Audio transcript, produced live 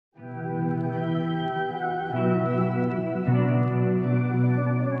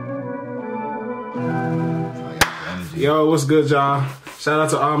Yo, what's good, y'all? Shout out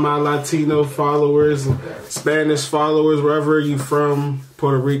to all my Latino followers, Spanish followers, wherever you from,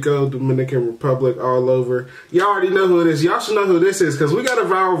 Puerto Rico, Dominican Republic, all over. Y'all already know who it is. Y'all should know who this is, because we got a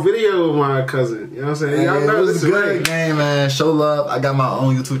viral video of my cousin. You know what I'm saying? Y'all know this is good game, man. Show love. I got my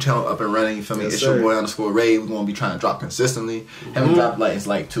own YouTube channel up and running. You feel me? Yes, it's your boy _Ray. We're going to be trying to drop consistently. Haven't dropped like it's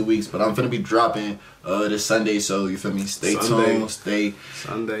like 2 weeks, but I'm going to be dropping this Sunday, so you feel me? Stay tuned.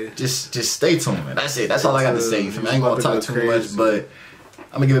 Just stay tuned, man. That's it. That's all I got to say. You feel me? I ain't going to talk too much, but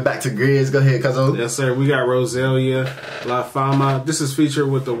I'm gonna give it back to Grizz. Go ahead, cuzzo. Yes, sir. We got ROSALÍA, La Fama. This is featured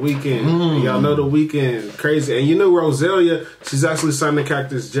with the Weeknd. Y'all know the Weeknd, crazy. And you know ROSALÍA, she's actually signed to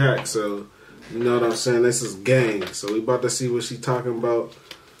Cactus Jack. So you know what I'm saying. This is gang. So we about to see what she talking about.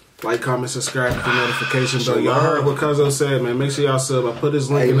 Like, comment, subscribe, hit the notification bell. Y'all heard what Cuzzo said, man. Make sure y'all sub. I put his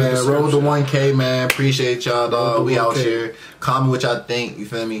link in the description. Roll to 1K, man. Appreciate y'all, dog. We out here. Comment what y'all think. You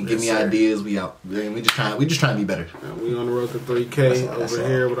feel me? Give me ideas. We out. We just trying to be better. We on the road to 3K over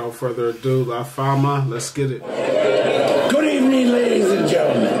here. Without further ado, La Fama. Let's get it. Good evening, ladies and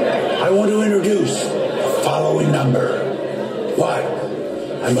gentlemen. I want to introduce the following number. What?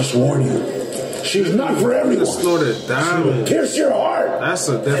 I must warn you. She's not for everyone. Snorted diamond. Pierce your heart. That's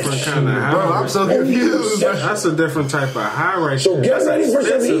a different kind of high. Bro, I'm so confused. That's a different type of high right so there. So get ready for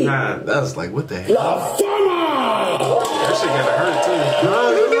some heat. That's like, what the hell? La Fama! That shit gotta hurt too.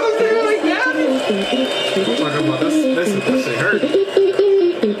 I'm talking about that shit hurt.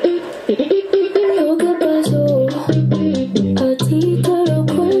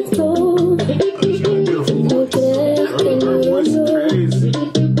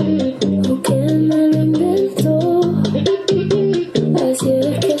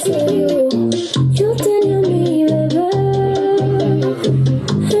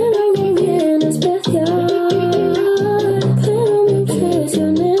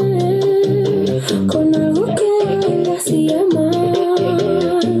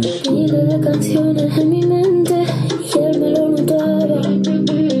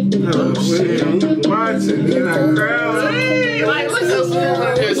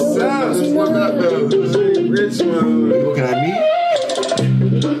 Looking at me?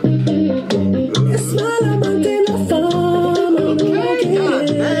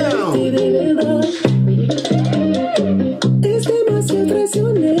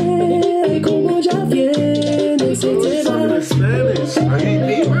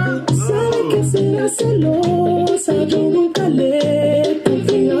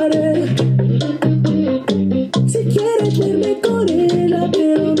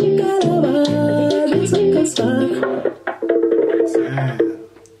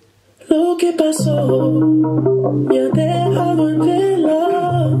 Lo que pasó me ha dejado en vela,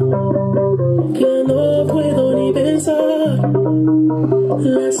 ya no puedo ni pensar,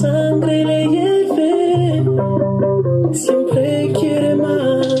 la sangre le hierve, siempre quiere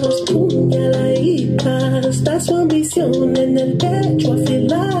más, puñaladitas, está su ambición en el pecho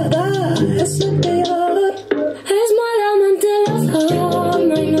afilada, es lo peor. Es mala amante la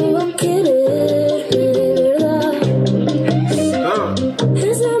fama y no va a quererme de verdad.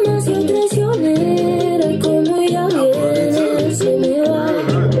 Es demasiado traicionera y como ella viene se me va.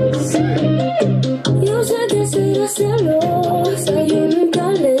 Yo sé que será celosa, yo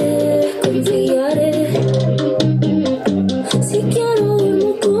nunca le confiaré. Si quiero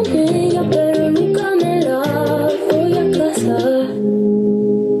duermo con ella, pero nunca me la voy a casar.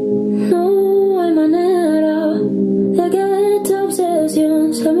 No hay manera de que esta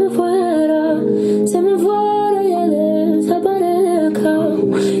obsesión se me fuera y desaparezca.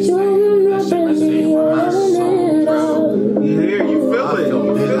 Yo no aprendí la manera.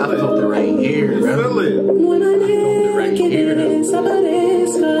 I felt it right here, bro. No hay manera que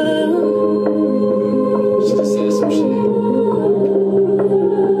desaparezca. She just said some shit.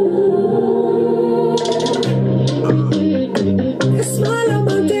 Es mala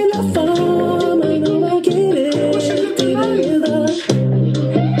amante la fama y no va a quererte de verdad.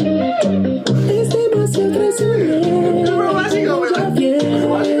 Es demasiado traicionera. Ya viene,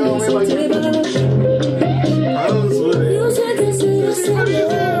 se te va. Yo sé que será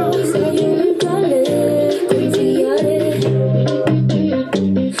celosa, yo nunca le confiaré.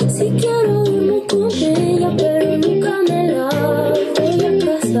 Si quiero duermo con ella, pero nunca me la voy a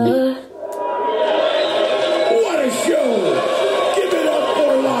casar. What a show! Give it up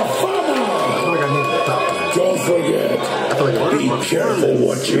for La Fama! Don't forget, be careful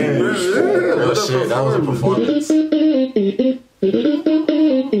what you wish for. Oh shit, that was a performance.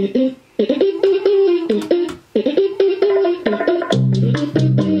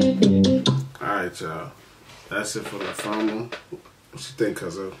 Alright, y'all. That's it for La Fama. What you think,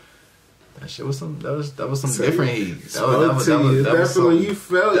 Cuzzo? That shit was some. That was some different heat. That was definitely you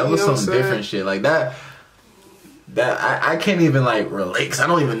felt. That was some different shit like that. That I can't even like relate because I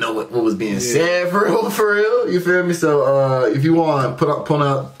don't even know what was being said for real. You feel me? So if you want to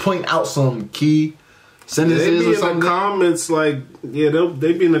point out some key sentences they be or something in the comments like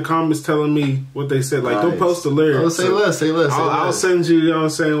they be in the comments telling me what they said. Like don't post the lyrics. Oh, say less. I'll send you. You know what I'm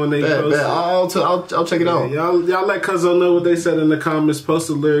saying when they post. I'll check it out. Y'all let Cuzzo know what they said in the comments. Post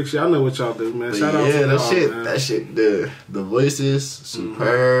the lyrics. Y'all know what y'all do, man. Shout out to y'all, that shit. The voices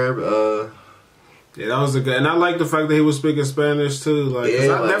superb. Yeah, that was a good, and I like the fact that he was speaking Spanish too. Like,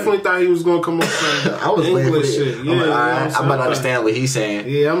 I definitely thought he was gonna come up with I was English shit. Yeah, I'm about to understand what he's saying.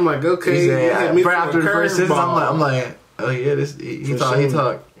 Yeah, I'm like, okay. Right after the first sentence, I'm like, oh yeah,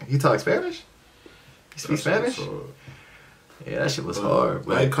 he talk Spanish. He speaks Spanish. Yeah, that shit was hard.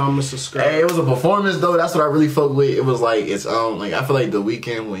 But, like, comment, subscribe. Hey, it was a performance though. That's what I really fucked with. It was like its own. Like I feel like the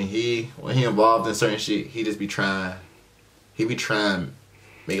Weeknd when he involved in certain shit, he just be trying. He be trying.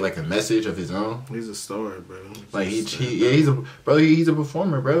 Make like a message of his own. He's a star, bro. Like he's a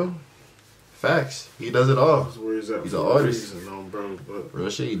performer, bro. Facts. He does it all. He's an artist. Real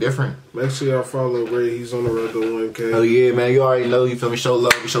shit, he different. Make sure y'all follow Ray. He's on the road to 1K. Oh yeah, man. You already know. You feel me? Show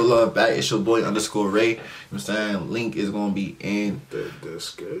love back. It's your boy _Ray. You know what I'm saying? Link is gonna be in the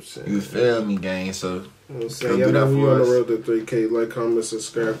description. You feel me, gang? So you know what I'm saying? Y'all know we on the road to 3K. Like, comment,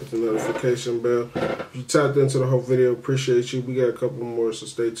 subscribe with the notification bell. If you tapped into the whole video, appreciate you. We got a couple more, so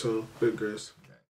stay tuned. Big Grizz.